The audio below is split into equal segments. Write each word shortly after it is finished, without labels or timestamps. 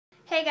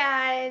Hey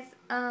guys,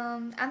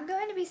 I'm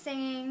going to be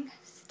singing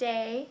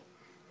Stay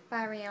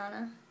by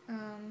Rihanna.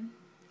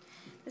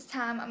 This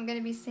time I'm going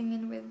to be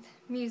singing with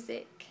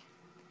music.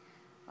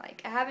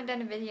 Like, I haven't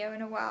done a video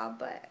in a while,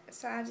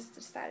 so I just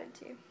decided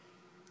to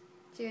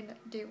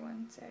do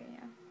one, so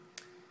yeah.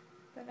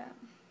 But,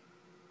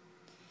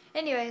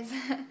 anyways,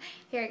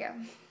 here we go.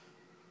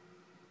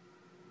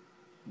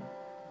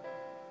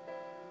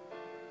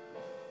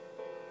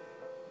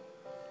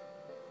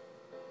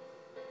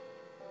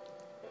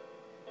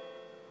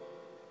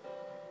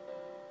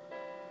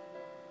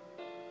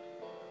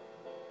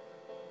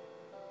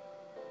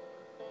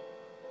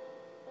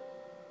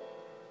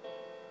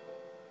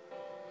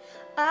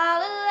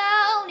 All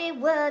alone it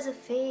was a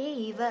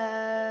fever,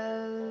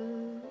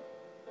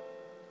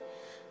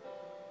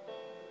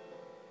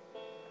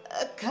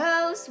 a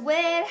cold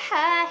sweat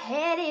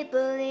high-headed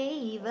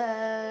believer.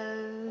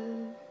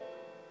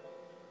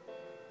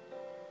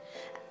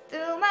 I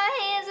threw my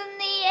hands in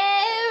the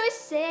air and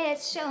said,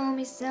 show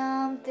me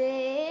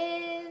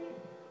something.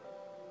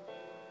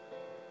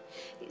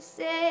 He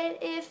said,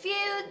 if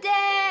you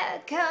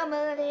dare, come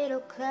a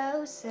little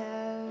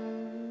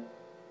closer.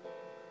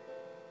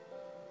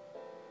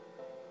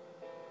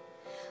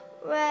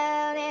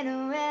 Round and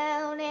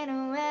around and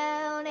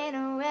around and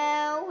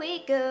around we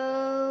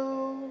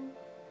go.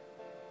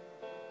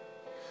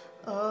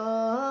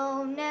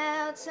 Oh,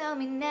 now tell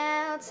me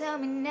now, tell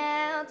me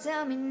now,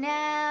 tell me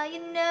now, you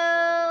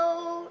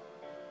know.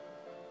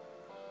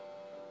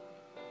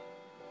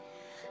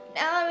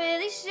 Not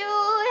really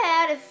sure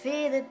how to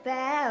feel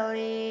about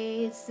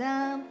it.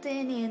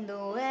 Something in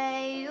the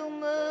way you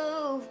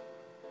move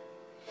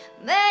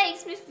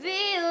makes me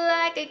feel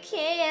like I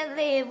can't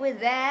live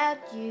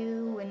without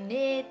you, and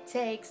it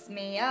takes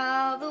me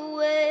all the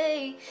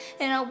way,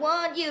 and I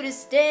want you to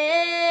stay.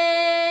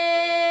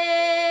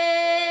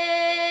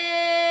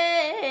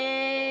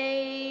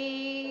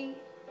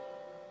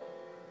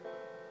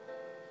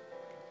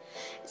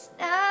 It's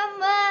not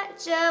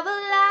much of a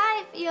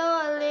life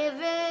you're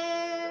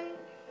living.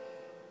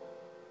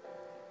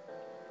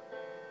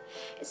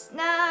 It's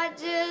not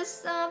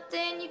just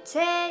something you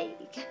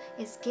take,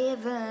 it's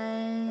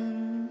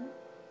given.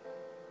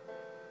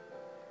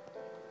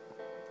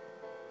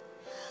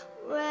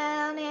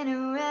 Round and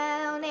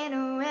around and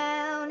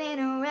around and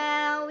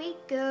around we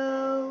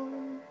go.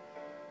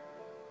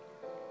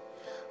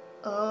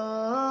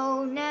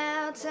 Oh,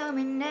 now tell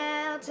me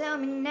now, tell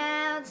me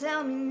now,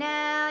 tell me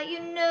now, you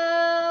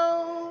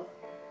know.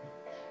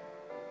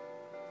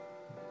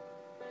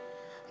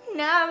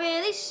 Not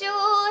really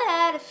sure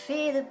how to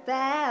feel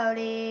about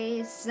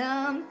it.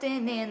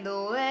 Something in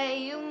the way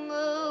you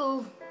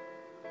move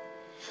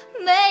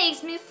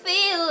makes me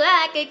feel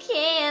like I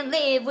can't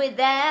live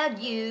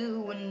without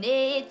you, and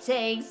it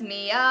takes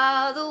me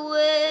all the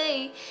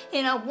way,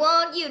 and I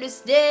want you to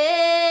stay.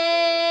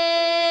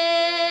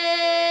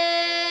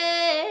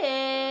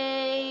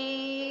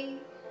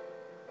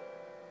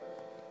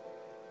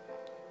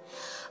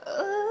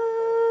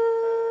 Ooh,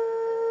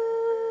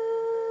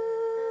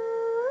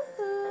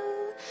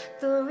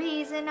 the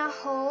reason I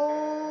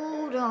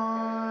hold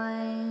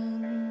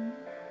on.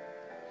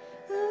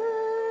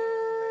 Ooh,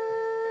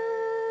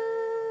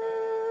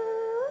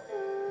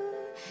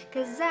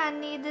 'cause I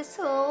need this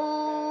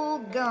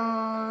hold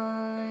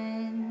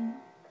gone.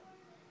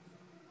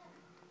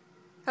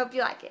 Hope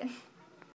you like it.